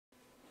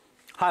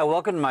Hi,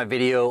 welcome to my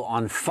video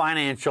on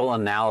financial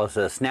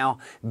analysis. Now,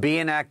 be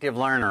an active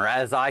learner.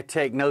 As I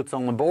take notes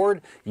on the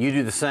board, you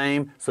do the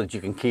same so that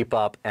you can keep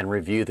up and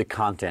review the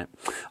content.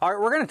 All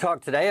right, we're going to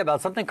talk today about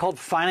something called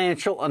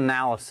financial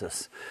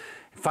analysis.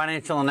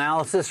 Financial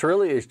analysis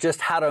really is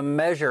just how to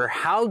measure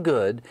how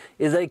good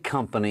is a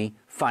company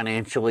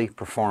financially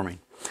performing.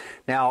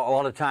 Now, a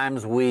lot of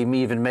times we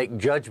even make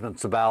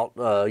judgments about,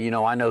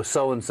 I know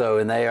so-and-so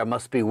and they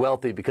must be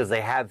wealthy because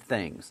they have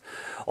things.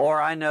 Or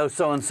I know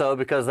so-and-so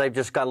because they've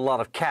just got a lot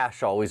of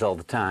cash all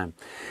the time.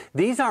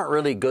 These aren't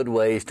really good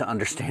ways to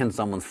understand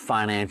someone's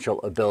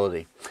financial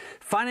ability.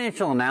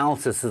 Financial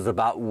analysis is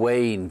about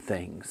weighing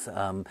things.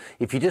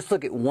 If you just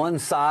look at one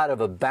side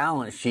of a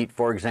balance sheet,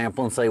 for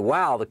example, and say,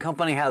 wow, the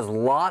company has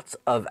lots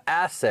of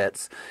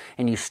assets,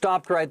 and you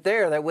stopped right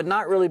there, that would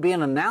not really be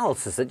an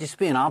analysis. It'd just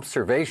be an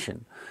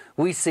observation.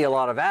 We see a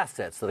lot of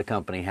assets that a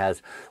company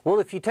has. Well,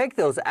 if you take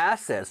those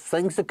assets,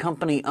 things the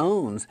company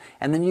owns,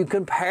 and then you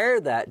compare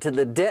that to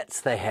the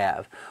debts they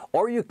have,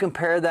 or you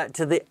compare that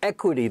to the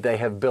equity they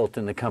have built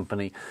in the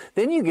company,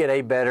 then you get a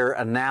better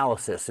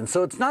analysis. And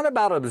so it's not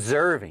about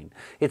observing.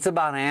 It's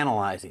about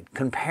analyzing,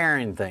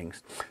 comparing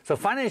things. So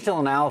financial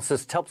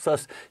analysis helps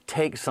us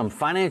take some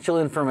financial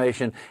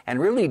information and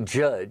really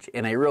judge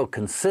in a real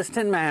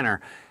consistent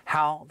manner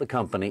how the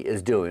company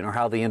is doing or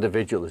how the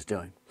individual is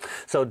doing.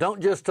 So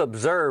don't just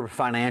observe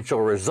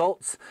financial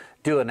results,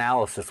 do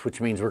analysis,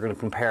 which means we're going to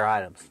compare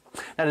items.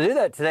 Now to do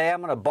that today,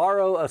 I'm going to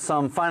borrow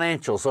some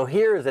financials. So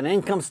here is an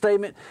income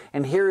statement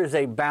and here is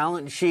a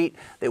balance sheet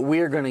that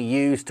we are going to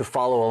use to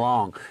follow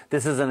along.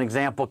 This is an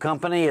example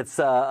company. It's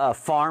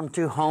Farm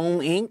to Home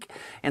Inc.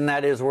 and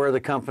that is where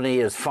the company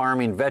is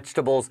farming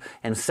vegetables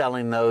and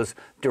selling those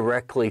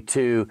directly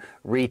to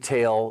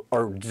retail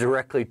or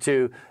directly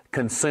to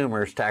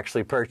consumers to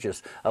actually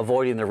purchase,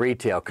 avoiding the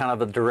retail, kind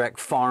of a direct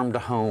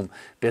farm-to-home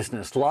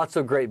business. Lots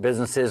of great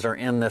businesses are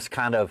in this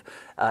kind of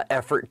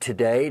effort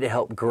today to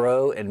help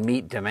grow and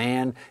meet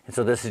demand, and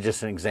so this is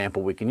just an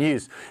example we can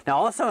use. Now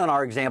also in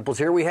our examples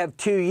here we have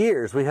 2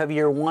 years. We have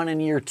year 1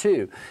 and year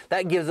 2.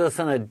 That gives us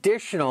an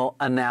additional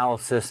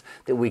analysis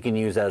that we can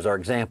use as our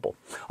example.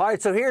 All right,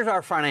 so here's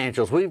our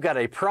financials. We've got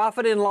a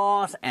profit and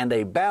loss and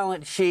a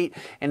balance sheet,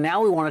 and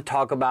now we want to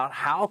talk about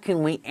how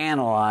can we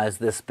analyze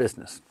this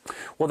business.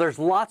 Well, there's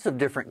lots of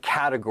different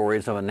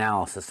categories of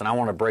analysis, and I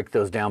want to break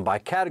those down by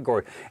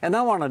category, and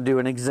I want to do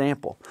an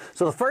example.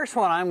 So the first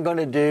one I'm going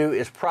to do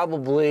is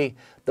probably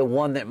the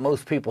one that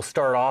most people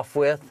start off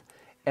with,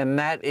 and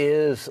that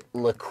is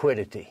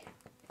liquidity.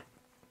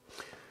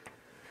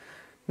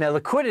 Now,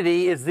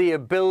 liquidity is the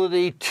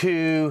ability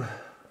to,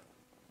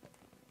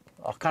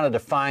 I'll kind of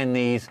define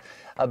these,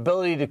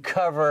 ability to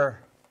cover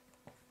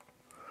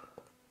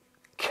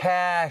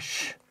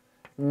cash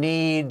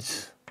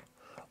needs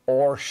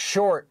or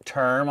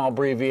short-term, I'll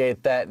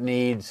abbreviate that,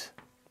 needs.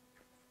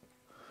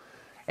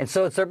 And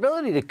so it's our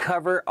ability to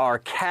cover our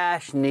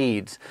cash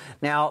needs.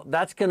 Now,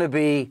 that's going to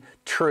be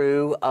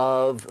true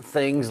of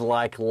things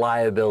like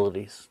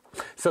liabilities.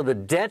 So the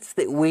debts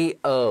that we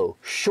owe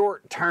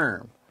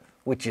short-term,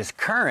 which is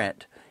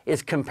current,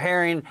 is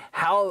comparing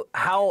how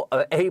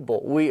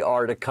able we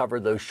are to cover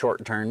those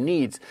short-term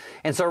needs.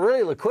 And so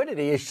really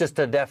liquidity is just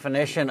a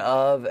definition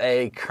of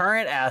a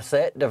current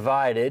asset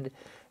divided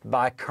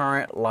by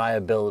current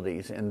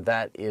liabilities, and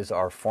that is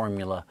our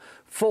formula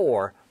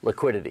for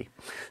liquidity.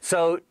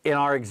 So in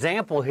our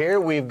example here,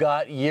 we've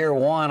got year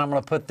 1. I'm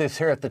going to put this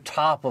here at the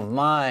top of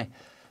my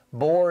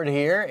board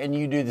here, and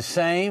you do the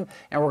same,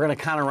 and we're going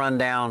to kind of run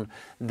down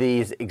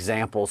these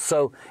examples.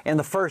 So in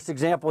the first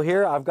example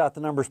here, I've got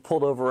the numbers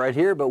pulled over right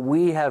here, but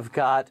we have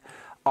got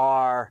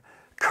our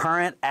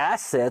current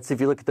assets.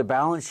 If you look at the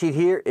balance sheet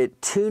here,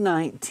 at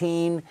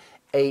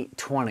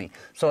 $219,820.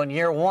 So in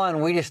year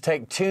 1, we just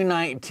take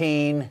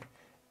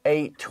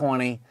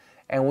 $219,820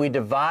 and we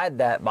divide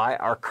that by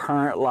our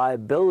current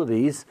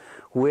liabilities,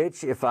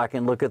 which, if I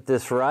can look at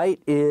this right,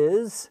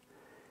 is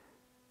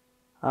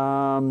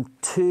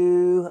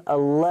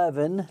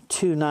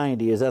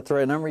 $211,290. Is that the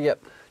right number?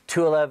 Yep,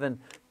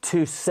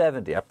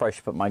 $211,270. I probably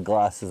should put my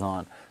glasses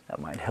on.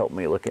 That might help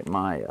me look at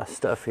my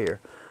stuff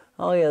here.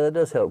 Oh yeah, that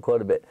does help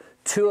quite a bit.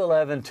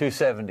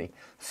 $211,270.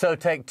 So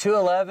take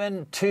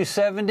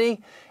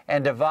 $211,270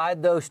 and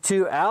divide those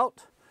two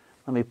out.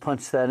 Let me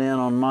punch that in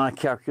on my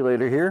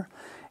calculator here.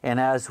 And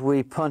as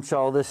we punch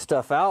all this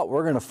stuff out,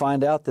 we're going to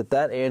find out that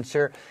that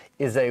answer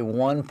is a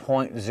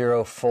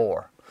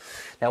 1.04.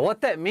 Now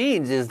what that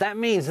means is that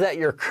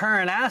your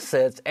current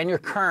assets and your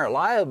current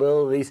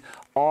liabilities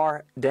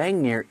are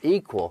dang near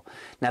equal.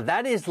 Now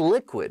that is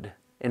liquid.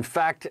 In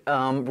fact,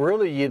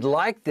 really you'd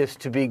like this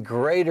to be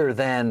greater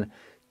than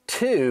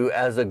 2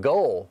 as a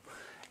goal.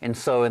 And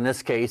so in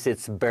this case,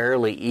 it's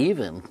barely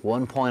even,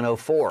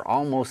 1.04,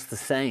 almost the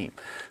same.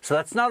 So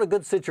that's not a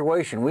good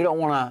situation. We don't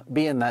want to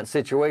be in that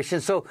situation.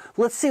 So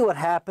let's see what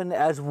happened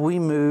as we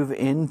move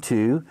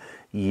into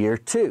year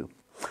 2.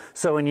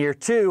 So in year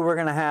 2, we're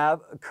going to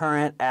have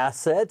current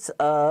assets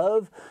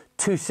of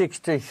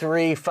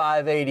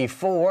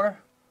 $263,584.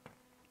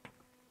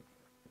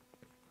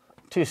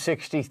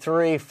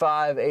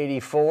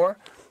 $263,584.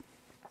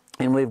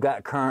 And we've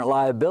got current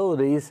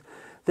liabilities,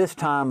 this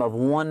time of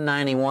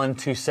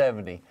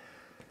 $191,270.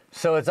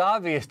 So it's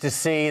obvious to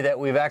see that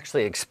we've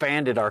actually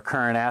expanded our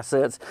current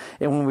assets.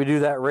 And when we do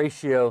that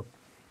ratio,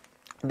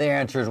 the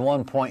answer is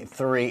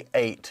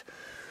 1.38.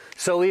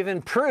 So we've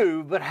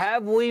improved, but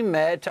have we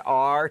met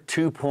our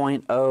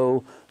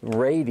 2.0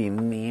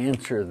 rating? The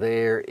answer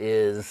there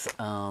is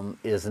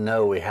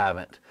no, we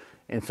haven't.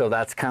 And so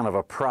that's kind of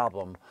a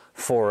problem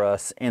for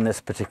us in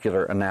this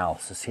particular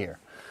analysis here.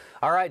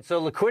 All right, so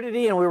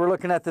liquidity, and we were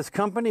looking at this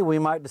company. We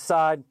might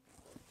decide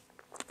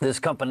this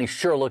company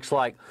sure looks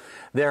like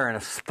they're in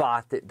a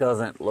spot that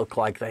doesn't look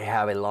like they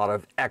have a lot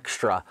of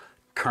extra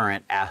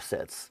current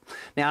assets.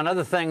 Now,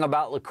 another thing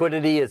about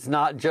liquidity, it's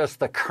not just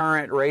the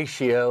current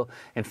ratio.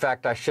 In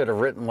fact, I should have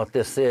written what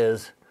this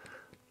is.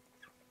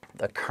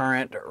 The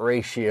current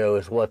ratio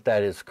is what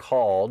that is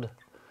called.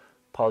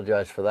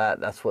 Apologize for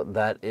that. That's what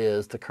that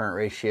is, the current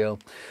ratio.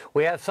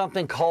 We have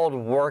something called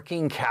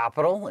working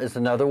capital is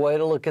another way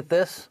to look at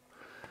this.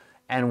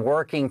 And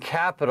working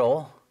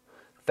capital,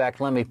 in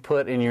fact, let me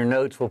put in your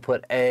notes, we'll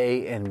put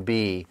A and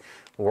B.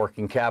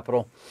 Working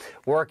capital.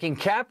 Working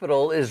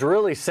capital is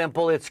really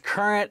simple. It's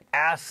current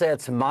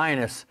assets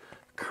minus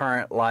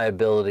current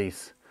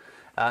liabilities.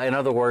 In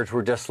other words,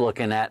 we're just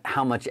looking at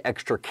how much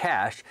extra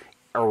cash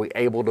are we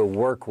able to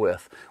work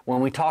with. When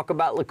we talk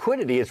about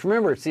liquidity, it's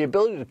the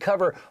ability to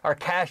cover our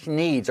cash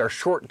needs, our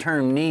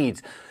short-term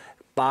needs,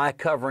 by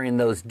covering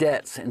those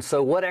debts. And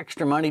so what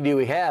extra money do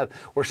we have?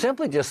 We're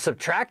simply just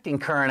subtracting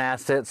current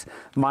assets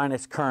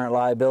minus current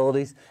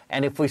liabilities.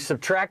 And if we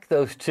subtract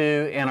those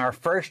two in our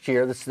first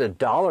year, this is the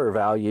dollar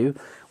value,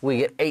 we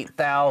get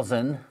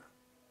 8,000.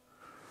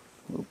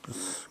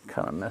 Oops,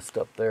 kind of messed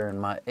up there in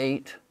my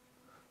 8.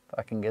 If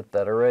I can get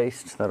that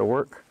erased, that'll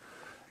work.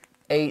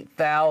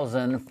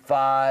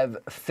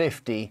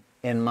 8,550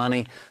 in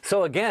money.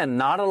 So again,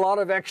 not a lot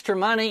of extra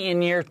money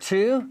in year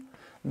 2.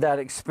 That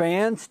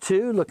expands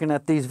to, looking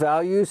at these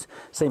values,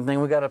 same thing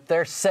we got up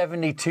there,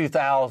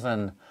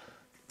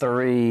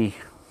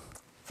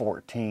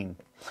 72,314.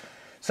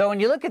 So when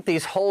you look at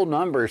these whole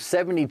numbers,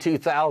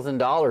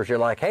 $72,000, you're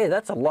like, hey,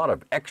 that's a lot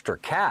of extra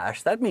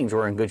cash. That means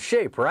we're in good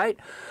shape, right?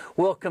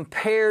 Well,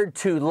 compared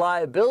to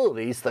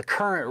liabilities, the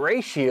current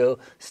ratio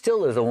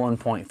still is a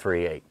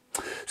 1.38.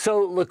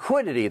 So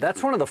liquidity,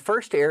 that's one of the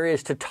first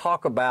areas to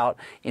talk about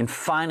in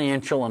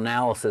financial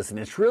analysis, and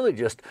it's really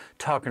just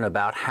talking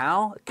about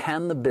how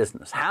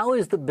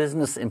is the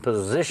business in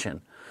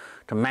position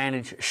to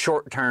manage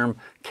short-term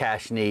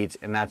cash needs,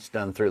 and that's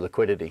done through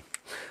liquidity.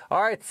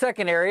 All right,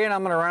 second area, and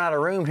I'm going to run out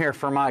of room here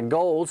for my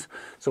goals,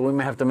 so we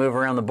may have to move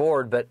around the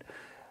board, but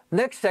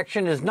next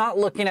section is not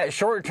looking at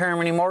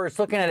short-term anymore, it's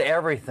looking at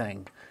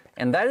everything,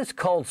 and that is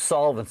called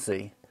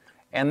solvency.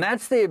 And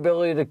that's the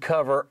ability to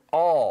cover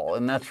all,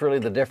 and that's really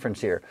the difference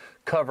here,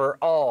 cover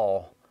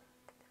all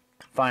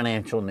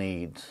financial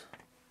needs.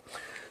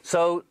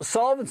 So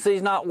solvency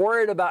is not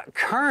worried about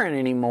current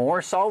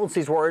anymore.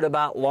 Solvency is worried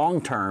about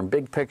long-term,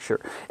 big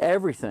picture,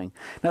 everything.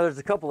 Now there's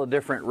a couple of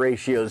different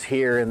ratios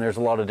here, and there's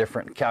a lot of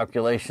different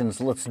calculations.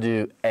 Let's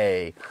do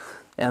A.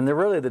 And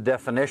really the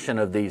definition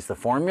of these, the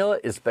formula,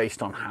 is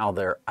based on how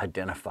they're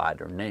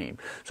identified or named.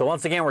 So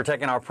once again, we're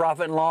taking our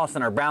profit and loss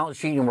and our balance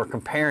sheet and we're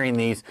comparing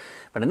these.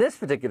 But in this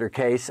particular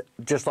case,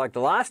 just like the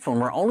last one,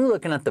 we're only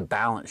looking at the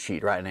balance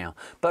sheet right now.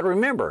 But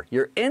remember,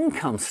 your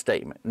income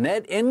statement,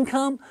 net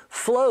income,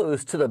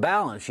 flows to the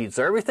balance sheet.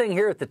 So everything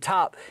here at the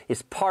top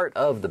is part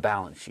of the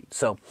balance sheet.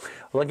 So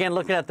well, again,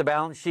 looking at the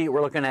balance sheet,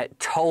 we're looking at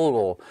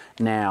total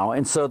now.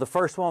 And so the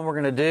first one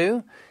we're going to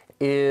do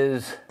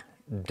is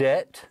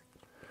debt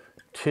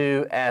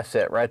to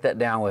asset. Write that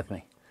down with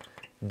me.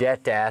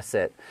 Debt to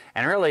asset.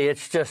 And really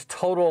it's just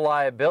total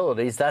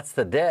liabilities. That's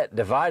the debt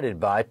divided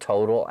by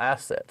total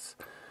assets.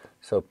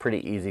 So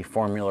pretty easy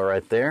formula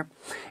right there.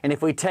 And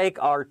if we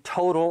take our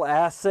total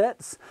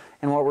assets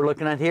and what we're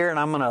looking at here, and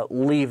I'm going to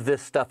leave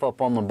this stuff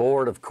up on the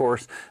board, of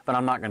course, but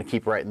I'm not going to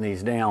keep writing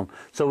these down.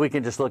 So we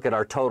can just look at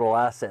our total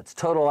assets.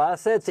 Total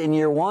assets in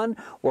year 1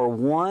 were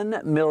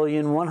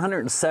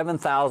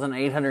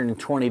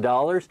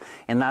 $1,107,820,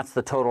 and that's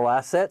the total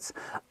assets.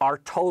 Our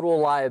total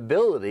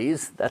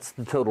liabilities, that's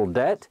the total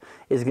debt,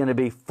 is going to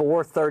be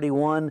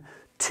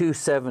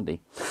 $431,270.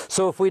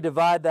 So if we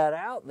divide that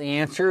out, the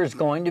answer is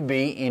going to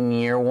be in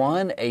year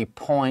 1 a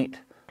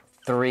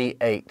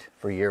 0.38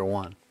 for year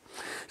 1.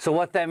 So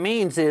what that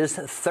means is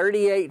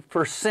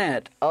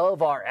 38%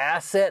 of our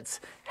assets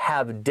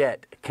have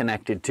debt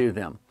connected to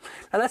them.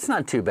 Now that's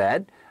not too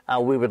bad.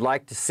 We would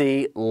like to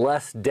see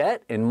less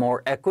debt and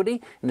more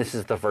equity, and this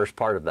is the first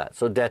part of that.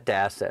 So debt to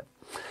asset.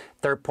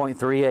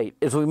 0.38.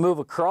 As we move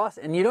across,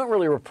 and you don't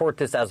really report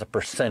this as a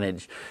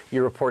percentage,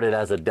 you report it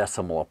as a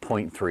decimal, a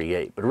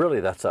 0.38, but really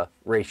that's a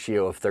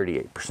ratio of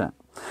 38%.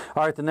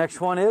 All right, the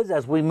next one is,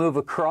 as we move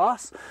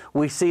across,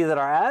 we see that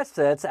our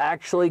assets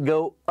actually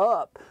go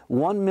up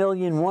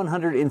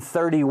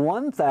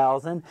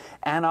 $1,131,000,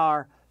 and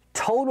our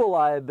Total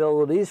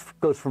liabilities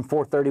goes from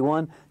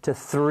 431 to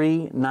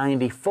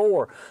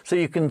 394. So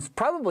you can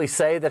probably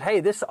say that, hey,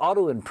 this ought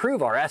to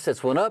improve. Our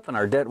assets went up and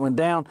our debt went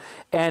down,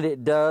 and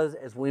it does.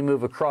 As we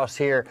move across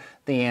here,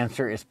 the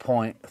answer is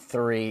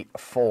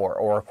 0.34,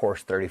 or of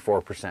course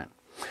 34%.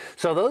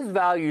 So those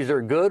values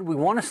are good. We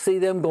want to see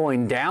them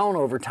going down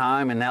over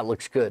time, and that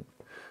looks good.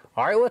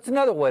 All right, what's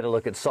another way to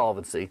look at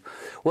solvency?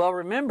 Well,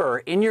 remember,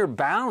 in your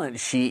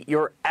balance sheet,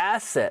 your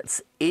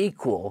assets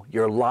equal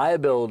your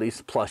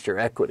liabilities plus your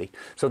equity.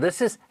 So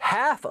this is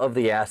half of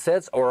the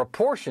assets, or a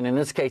portion. In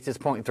this case, it's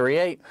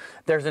 0.38.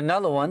 There's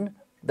another one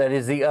that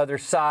is the other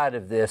side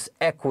of this,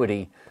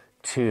 equity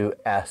to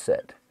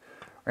asset.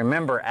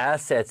 Remember,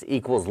 assets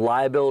equals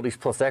liabilities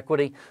plus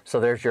equity. So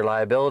there's your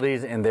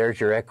liabilities and there's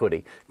your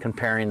equity,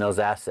 comparing those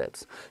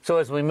assets. So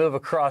as we move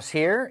across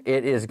here,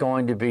 it is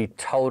going to be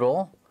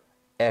total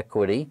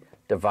equity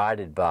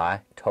divided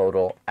by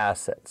total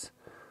assets.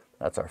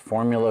 That's our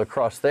formula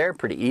across there.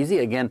 Pretty easy.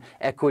 Again,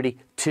 equity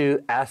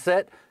to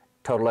asset,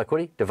 total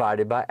equity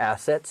divided by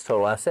assets,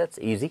 total assets,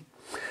 easy.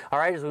 All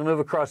right, as we move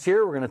across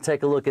here, we're going to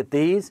take a look at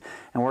these,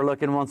 and we're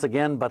looking once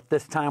again, but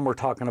this time we're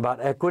talking about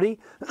equity.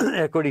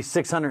 Equity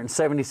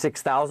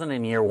 $676,000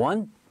 in year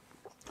one.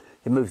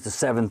 It moves to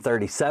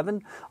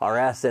 737. Our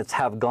assets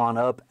have gone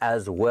up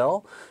as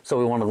well. So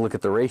we want to look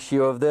at the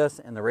ratio of this,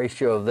 and the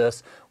ratio of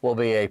this will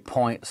be a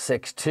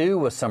 0.62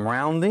 with some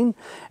rounding.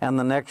 And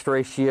the next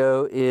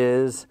ratio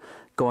is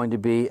going to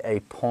be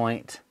a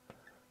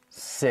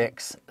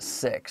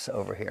 0.66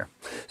 over here.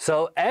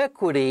 So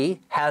equity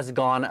has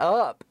gone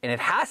up, and it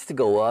has to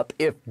go up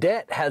if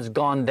debt has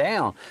gone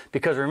down.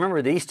 Because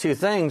remember, these two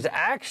things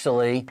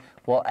actually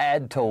will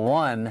add to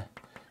 1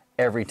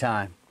 every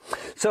time.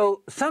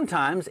 So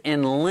sometimes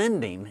in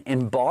lending,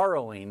 in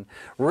borrowing,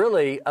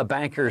 really a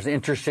banker is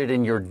interested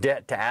in your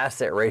debt to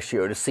asset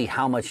ratio to see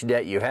how much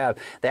debt you have.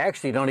 They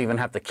actually don't even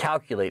have to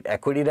calculate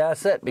equity to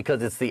asset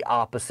because it's the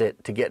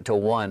opposite to get to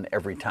 1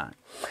 every time.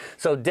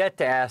 So debt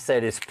to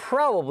asset is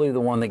probably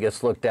the one that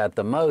gets looked at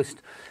the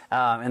most,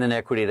 and then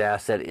equity to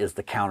asset is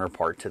the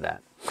counterpart to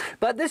that.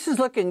 But this is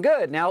looking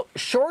good. Now,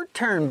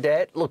 short-term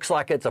debt looks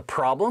like it's a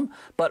problem,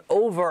 but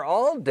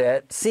overall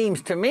debt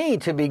seems to me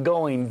to be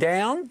going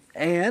down,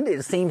 and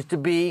it seems to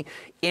be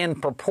in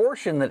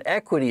proportion that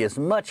equity is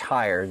much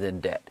higher than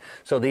debt.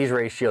 So these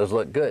ratios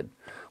look good.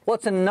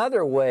 What's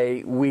another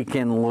way we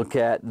can look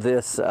at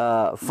this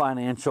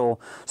financial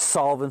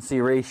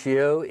solvency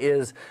ratio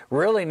is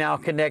really now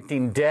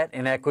connecting debt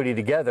and equity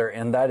together,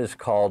 and that is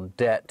called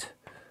debt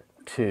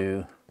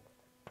to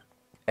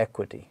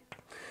equity.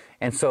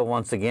 And so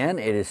once again,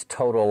 it is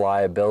total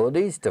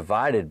liabilities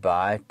divided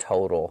by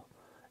total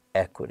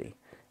equity.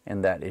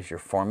 And that is your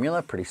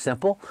formula, pretty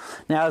simple.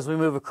 Now as we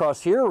move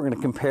across here, we're going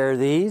to compare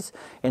these.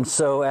 And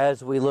so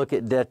as we look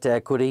at debt to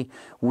equity,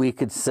 we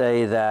could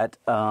say that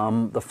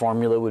the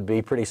formula would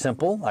be pretty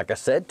simple. Like I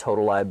said,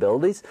 total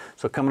liabilities.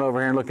 So coming over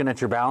here and looking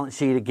at your balance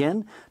sheet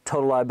again,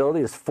 total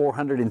liability is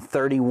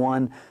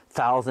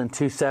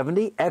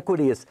 $431,270.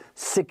 Equity is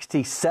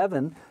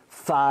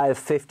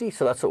 $67,550,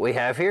 so that's what we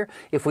have here.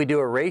 If we do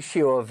a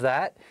ratio of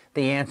that,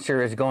 the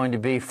answer is going to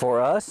be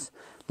for us,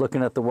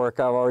 looking at the work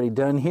I've already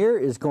done here,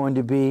 is going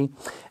to be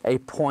a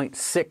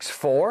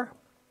 0.64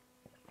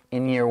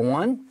 in year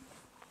one.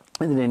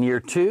 And then in year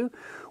two,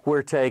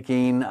 we're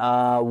taking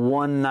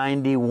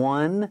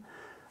 191,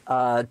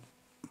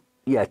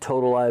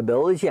 total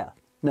liabilities,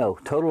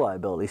 total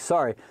liabilities,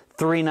 sorry,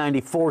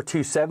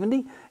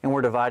 394,270, and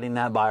we're dividing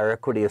that by our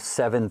equity of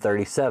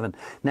 737.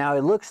 Now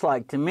it looks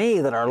like to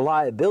me that our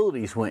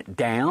liabilities went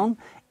down,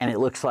 and it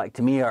looks like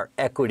to me our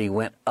equity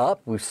went up.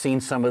 We've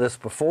seen some of this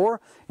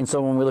before, and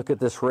so when we look at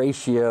this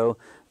ratio,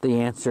 the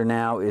answer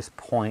now is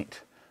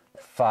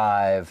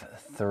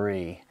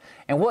 0.53.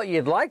 And what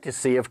you'd like to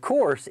see, of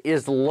course,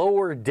 is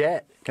lower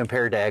debt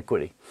compared to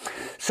equity.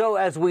 So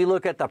as we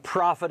look at the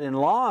profit and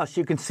loss,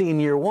 you can see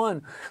in year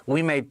one,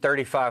 we made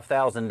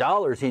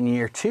 $35,000. In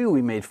year two,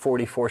 we made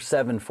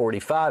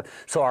 $44,745.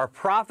 So our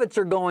profits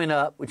are going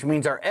up, which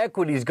means our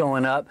equity is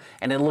going up,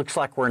 and it looks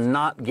like we're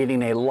not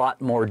getting a lot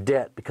more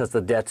debt because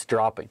the debt's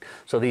dropping.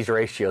 So these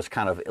ratios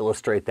kind of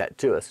illustrate that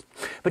to us.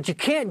 But you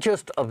can't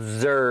just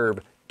observe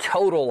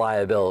total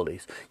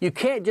liabilities. You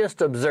can't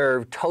just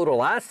observe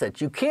total assets.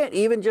 You can't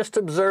even just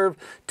observe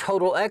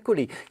total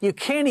equity. You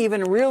can't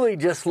even really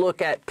just look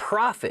at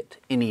profit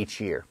in each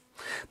year.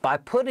 By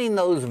putting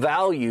those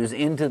values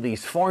into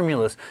these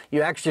formulas,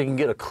 you actually can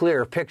get a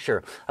clearer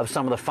picture of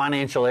some of the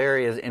financial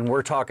areas, and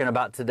we're talking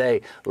about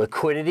today.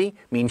 Liquidity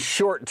means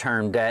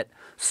short-term debt,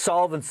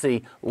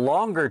 solvency,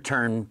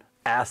 longer-term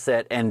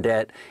asset and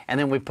debt, and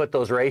then we put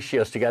those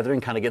ratios together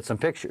and kind of get some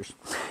pictures.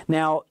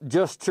 Now,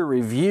 just to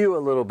review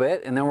a little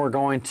bit, and then we're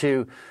going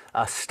to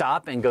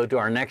stop and go to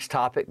our next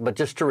topic. But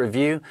just to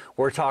review,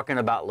 we're talking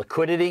about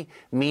liquidity,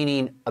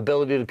 meaning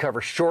ability to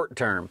cover short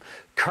term.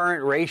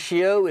 Current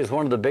ratio is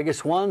one of the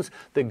biggest ones.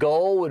 The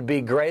goal would be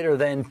greater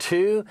than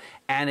 2,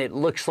 and it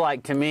looks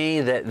like to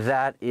me that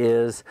that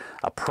is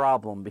a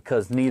problem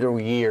because neither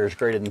year is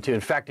greater than 2.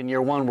 In fact, in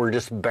year 1, we're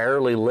just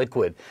barely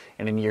liquid,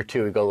 and in year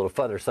 2, we go a little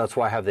further. So that's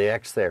why I have the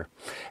X there.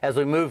 As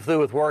we move through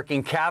with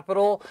working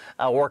capital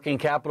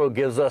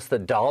gives us the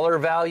dollar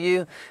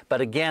value.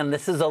 But again,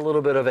 this is a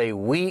little bit of a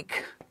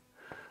weak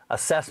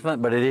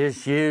assessment, but it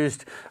is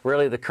used.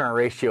 Really, the current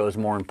ratio is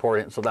more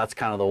important, so that's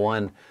kind of the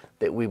one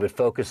that we would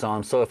focus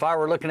on. So if I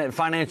were looking at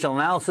financial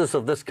analysis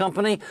of this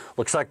company,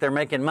 looks like they're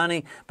making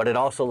money, but it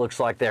also looks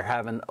like they're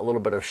having a little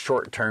bit of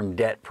short-term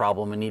debt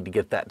problem and need to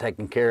get that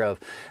taken care of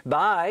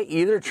by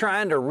either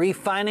trying to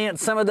refinance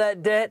some of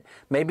that debt,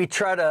 maybe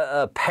try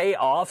to pay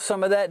off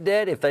some of that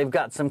debt. If they've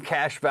got some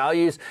cash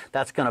values,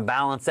 that's going to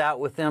balance out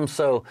with them.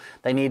 So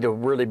they need to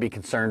really be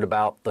concerned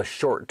about the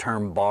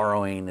short-term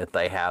borrowing that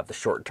they have, the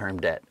short-term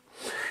debt.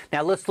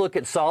 Now let's look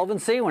at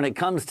solvency when it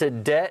comes to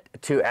debt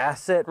to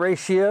asset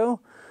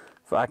ratio.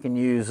 If I can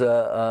use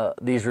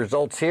these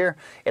results here,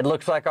 it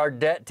looks like our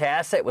debt to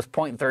asset was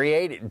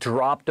 0.38. It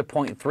dropped to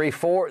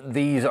 0.34.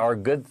 These are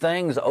good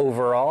things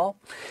overall.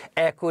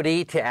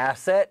 Equity to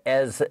asset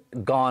has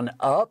gone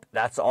up.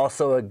 That's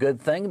also a good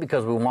thing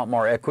because we want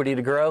more equity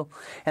to grow.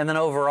 And then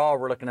overall,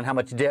 we're looking at how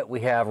much debt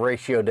we have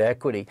ratio to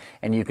equity,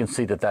 and you can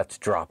see that that's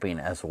dropping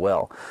as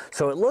well.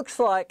 So it looks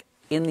like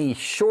in the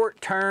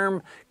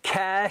short-term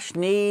cash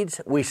needs,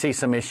 we see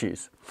some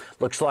issues.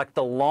 Looks like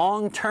the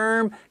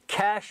long-term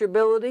cash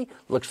ability,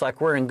 looks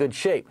like we're in good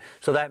shape.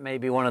 So that may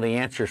be one of the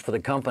answers for the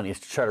companies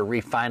to try to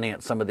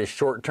refinance some of this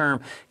short-term,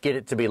 get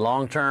it to be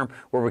long-term,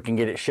 where we can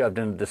get it shoved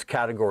into this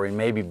category and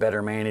maybe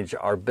better manage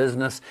our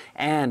business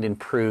and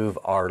improve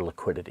our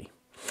liquidity.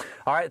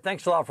 All right,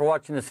 thanks a lot for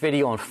watching this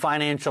video on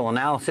financial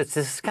analysis.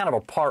 This is kind of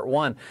a part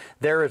 1.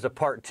 There is a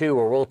part 2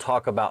 where we'll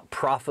talk about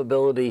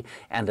profitability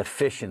and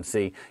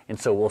efficiency, and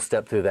so we'll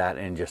step through that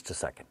in just a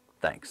second.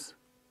 Thanks.